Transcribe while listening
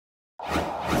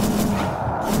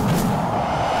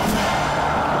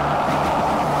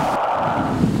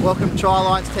welcome to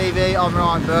Triathlon TV. I'm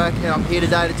Ryan Burke and I'm here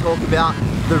today to talk about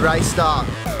the race start.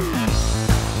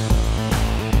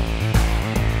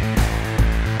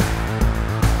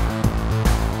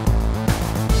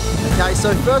 Okay,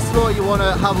 so first of all you want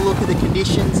to have a look at the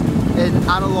conditions and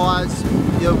analyse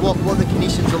what the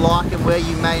conditions are like and where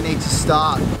you may need to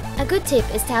start. A good tip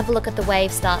is to have a look at the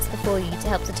wave starts before you to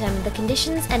help determine the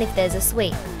conditions and if there's a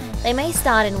sweep. They may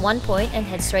start in one point and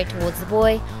head straight towards the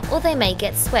buoy, or they may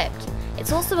get swept.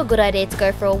 It's also a good idea to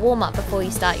go for a warm-up before you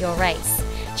start your race.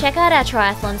 Check out our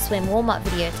triathlon swim warm-up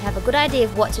video to have a good idea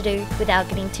of what to do without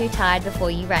getting too tired before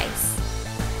you race.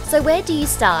 So where do you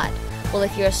start? Well,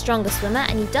 if you're a stronger swimmer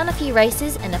and you've done a few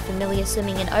races and are familiar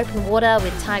swimming in open water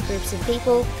with tight groups of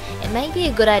people, it may be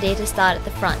a good idea to start at the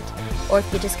front. Or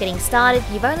if you're just getting started,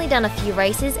 you've only done a few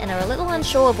races and are a little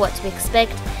unsure of what to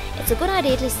expect, it's a good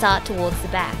idea to start towards the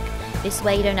back. This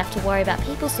way you don't have to worry about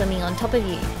people swimming on top of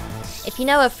you. If you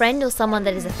know a friend or someone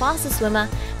that is a faster swimmer,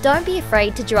 don't be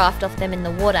afraid to draft off them in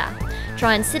the water.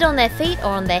 Try and sit on their feet or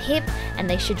on their hip and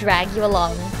they should drag you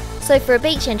along. So for a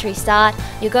beach entry start,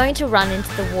 you're going to run into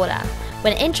the water.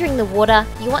 When entering the water,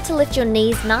 you want to lift your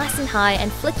knees nice and high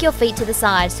and flick your feet to the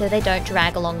side so they don't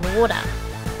drag along the water.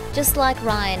 Just like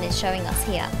Ryan is showing us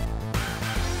here.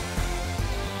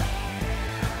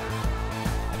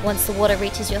 Once the water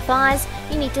reaches your thighs,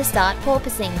 you need to start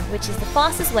porpoising, which is the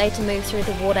fastest way to move through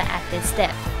the water at this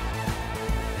depth.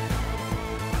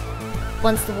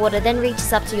 Once the water then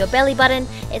reaches up to your belly button,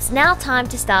 it's now time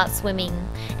to start swimming.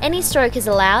 Any stroke is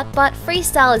allowed, but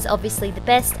freestyle is obviously the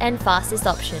best and fastest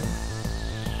option.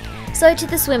 So to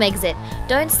the swim exit,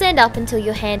 don't stand up until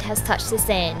your hand has touched the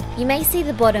sand. You may see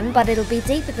the bottom, but it'll be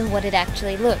deeper than what it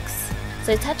actually looks.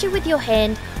 So touch it with your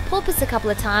hand, porpoise a couple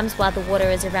of times while the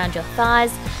water is around your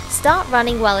thighs, start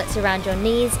running while it's around your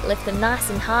knees, lift them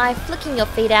nice and high, flicking your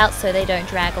feet out so they don't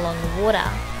drag along the water.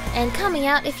 And coming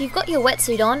out, if you've got your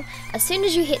wetsuit on, as soon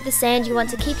as you hit the sand you want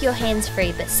to keep your hands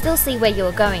free but still see where you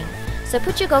are going. So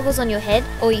put your goggles on your head,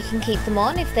 or you can keep them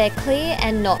on if they're clear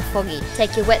and not foggy.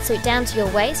 Take your wetsuit down to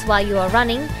your waist while you are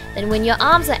running, then when your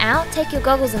arms are out, take your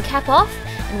goggles and cap off,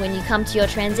 and when you come to your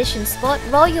transition spot,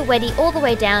 roll your weddy all the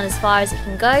way down as far as it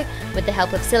can go. With the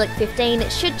help of Silic 15,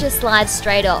 it should just slide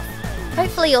straight off.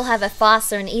 Hopefully you'll have a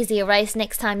faster and easier race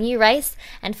next time you race,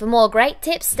 and for more great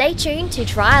tips, stay tuned to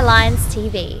Tri Alliance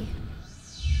TV.